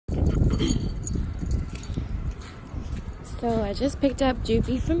So I just picked up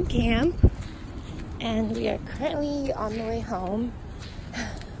Jupie from camp, and we are currently on the way home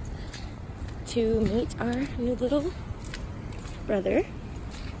to meet our new little brother.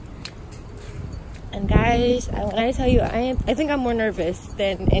 And guys, when I tell you, I think I'm more nervous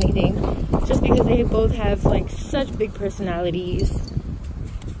than anything, just because they both have like such big personalities.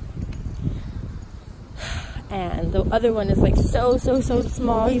 And the other one is like so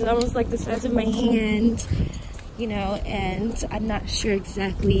small. He's almost like the size of my hand, you know, and I'm not sure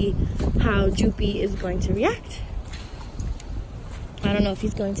exactly how Jupie is going to react. I don't know if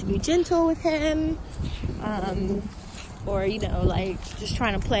he's going to be gentle with him, or, you know, like just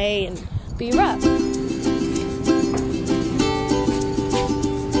trying to play and be rough.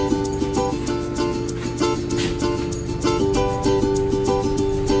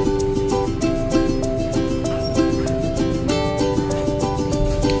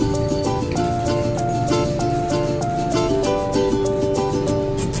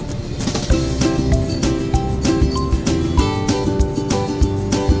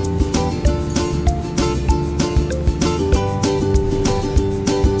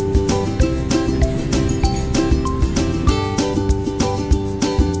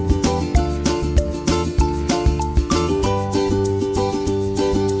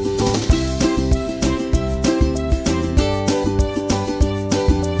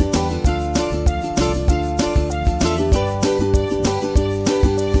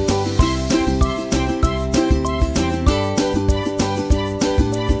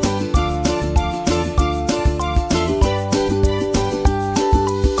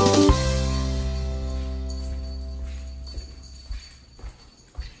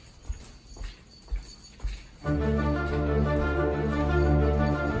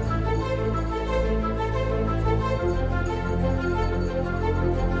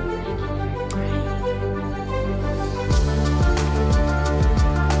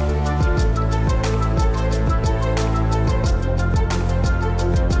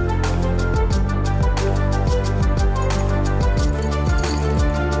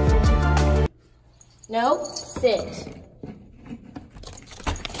 No, sit.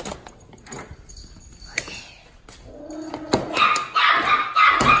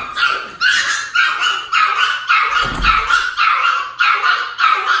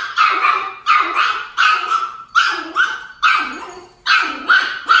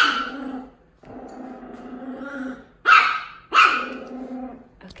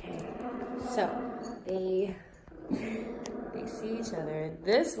 Okay, so they see each other.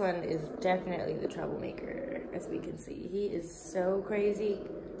 This one is definitely the troublemaker, as we can see. He is so crazy.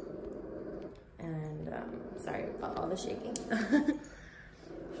 And sorry about all the shaking.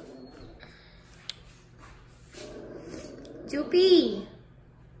 Jupie!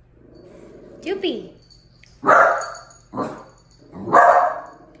 Jupie!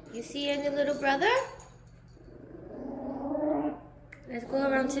 You see your new little brother? Let's go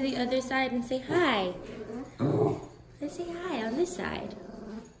around to the other side and say hi. Let's say hi on this side.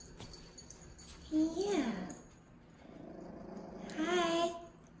 Yeah. Hi. Oh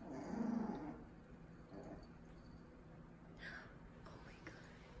my God.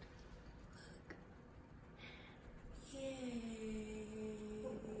 Look. Yay.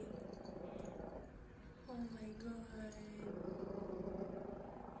 Oh my God.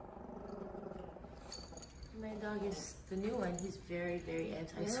 My dog is the new one. He's very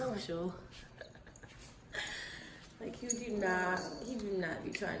antisocial. Like, he do not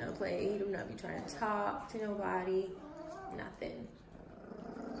be trying to play. He do not be trying to talk to nobody. Nothing.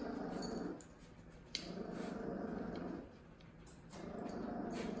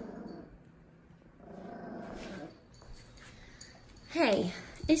 Hey,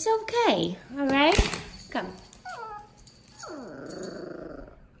 it's okay, all right? Come.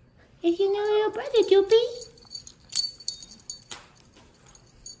 Is your new little brother, Jupie?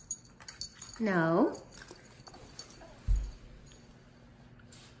 No.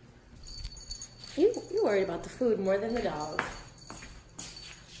 You worried about the food more than the dog.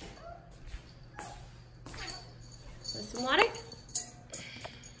 Want some water?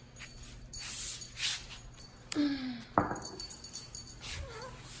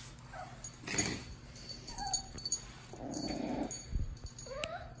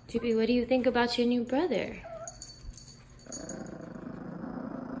 Jupie, what do you think about your new brother?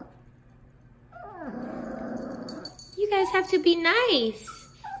 You guys have to be nice.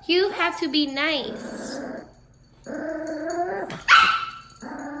 You have to be nice.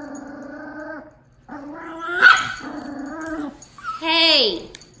 Hey,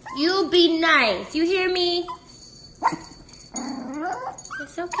 you be nice. You hear me?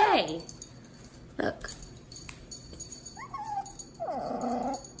 It's okay. Look.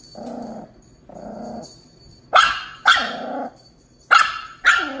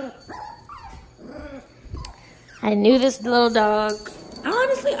 I knew this little dog.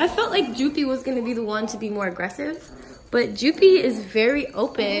 Honestly, I felt like Jupie was gonna be the one to be more aggressive, but Jupie is very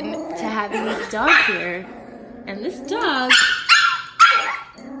open to having this dog here. And this dog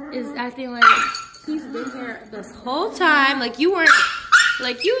is acting like he's been here this whole time. Like you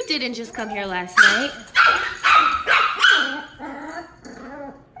didn't just come here last night.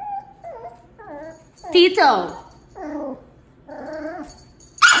 Tito.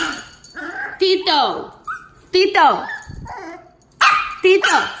 Tito. Tito.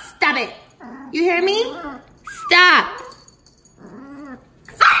 Tito, stop it. You hear me? Stop.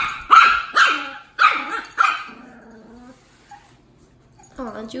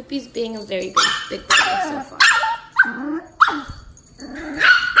 Oh, Jupie's being a very good big brother so far.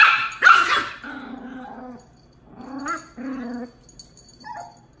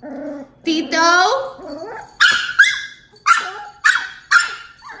 Tito?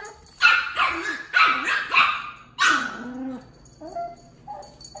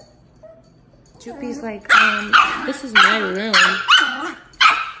 Jupie's like, this is my room.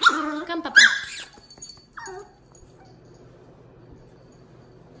 Come, Papa.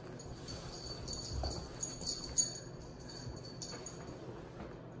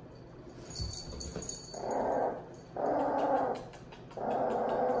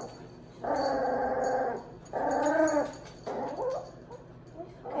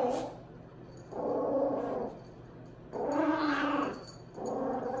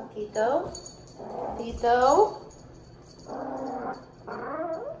 Tito? Tito?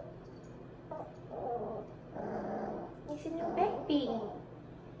 He's a new baby.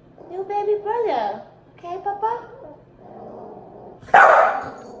 New baby brother. Okay, Papa?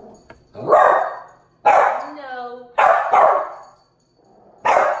 No.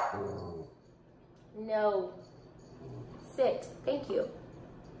 No. Sit. Thank you.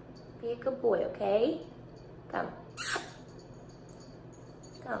 Be a good boy, okay? Come.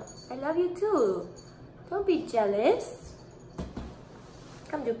 Come. I love you too. Don't be jealous.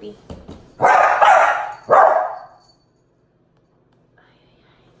 Come, Jupie.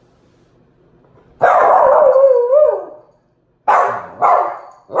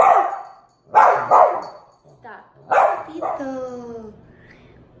 Stop. Tito.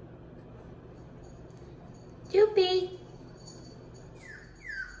 Jupie.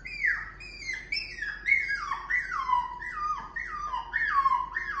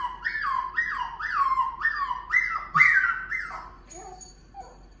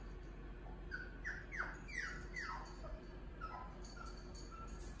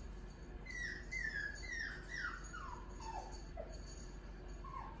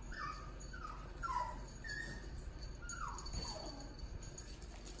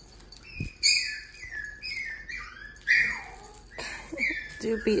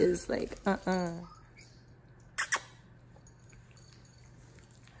 Jupie is like, Okay.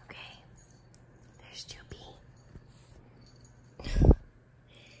 There's Jupie.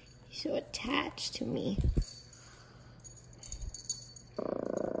 He's so attached to me.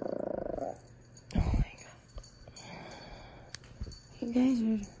 Oh my God. You guys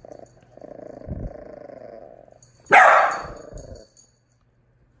are...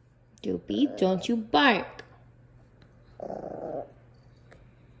 Jupie, don't you bark.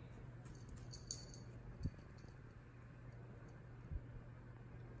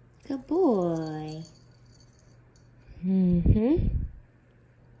 Good boy.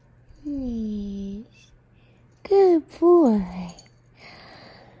 Yes. Good boy.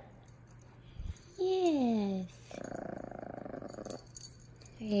 Yes.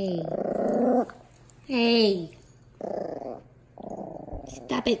 Hey. Hey.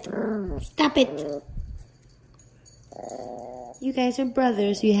 Stop it. Stop it. You guys are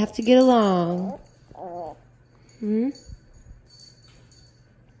brothers. You have to get along.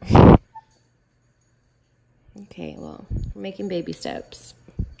 Okay, well, we're making baby steps.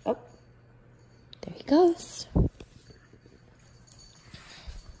 Oh, there he goes.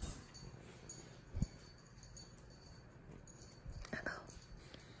 Uh-oh.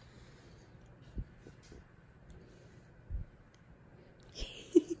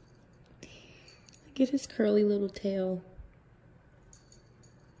 Look at his curly little tail.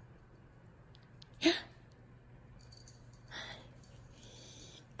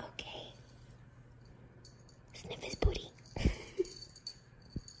 Sniff his booty.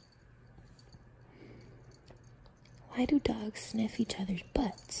 Why do dogs sniff each other's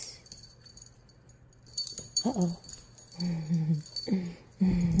butts? Uh-oh.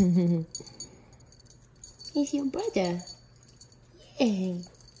 He's your brother. Wanna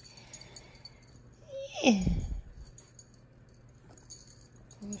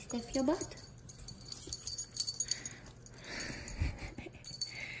sniff your butt?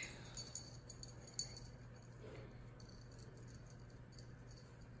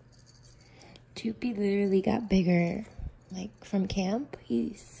 Jupie literally got bigger, like from camp.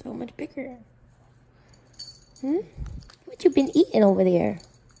 He's so much bigger. What you been eating over there?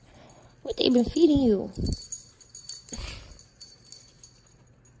 What they been feeding you?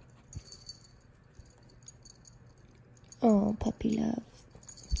 Oh, puppy love.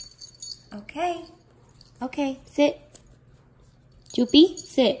 Okay. Okay, sit. Jupie,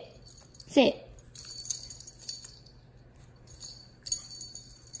 sit. Sit.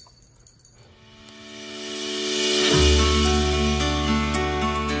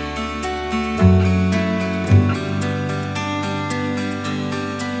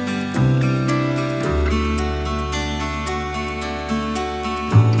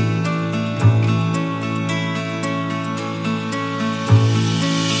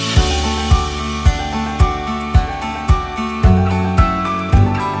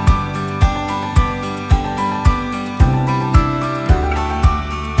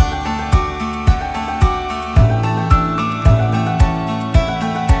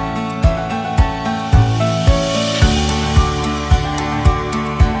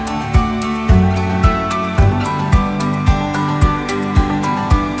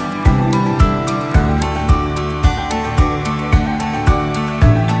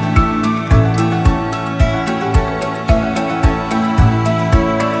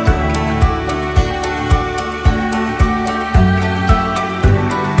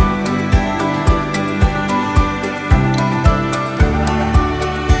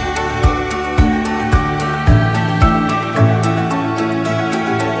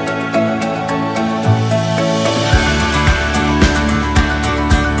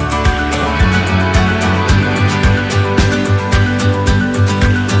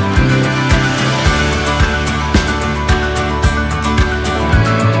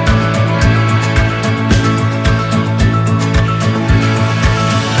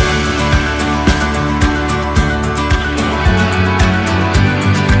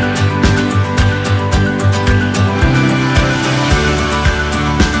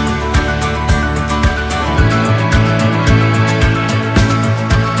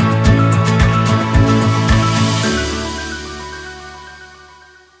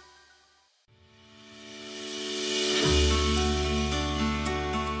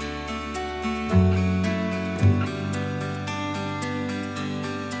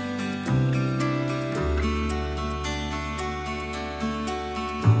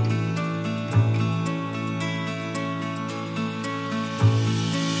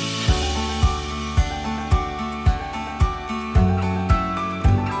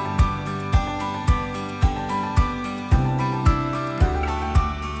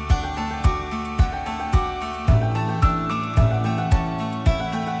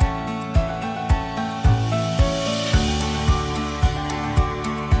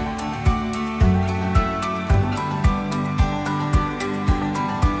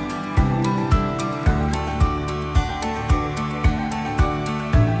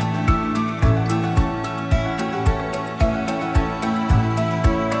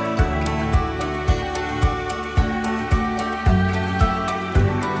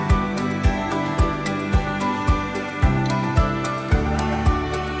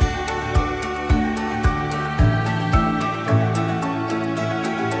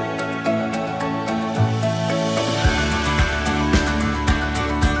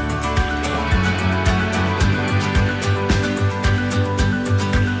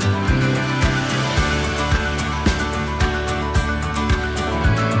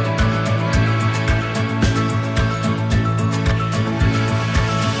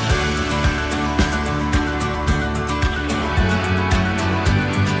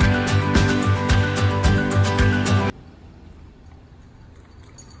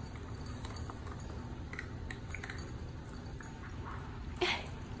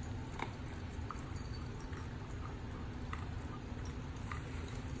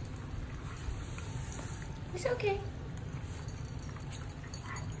 It's okay.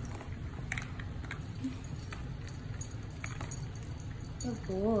 Good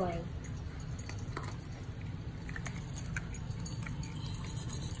boy.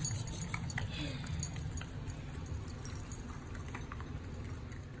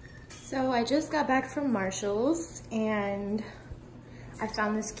 So I just got back from Marshall's and I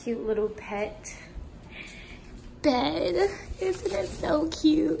found this cute little pet bed. Isn't it so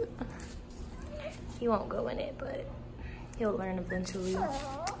cute? He won't go in it, but he'll learn eventually.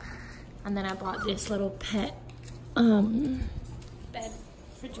 And then I bought this little pet bed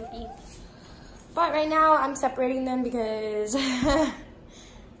for Jupie. But right now I'm separating them because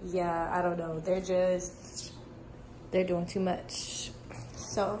yeah, I don't know, they're doing too much.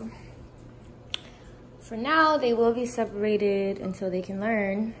 So for now they will be separated until they can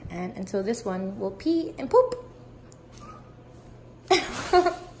learn, and until this one will pee and poop.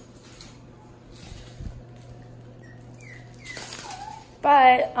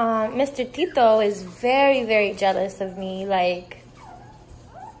 But Mr. Tito is very, very jealous of me, like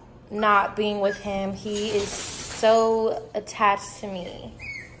not being with him. He is so attached to me.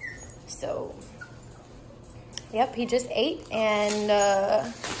 So, yep, he just ate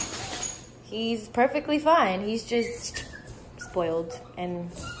and he's perfectly fine. He's just spoiled.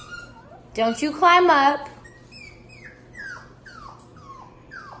 And don't you climb up.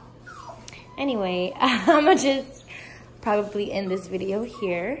 Anyway, I'm gonna just probably end this video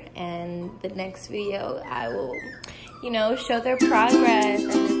here, and the next video I will, you know, show their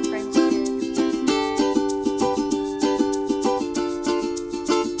progress.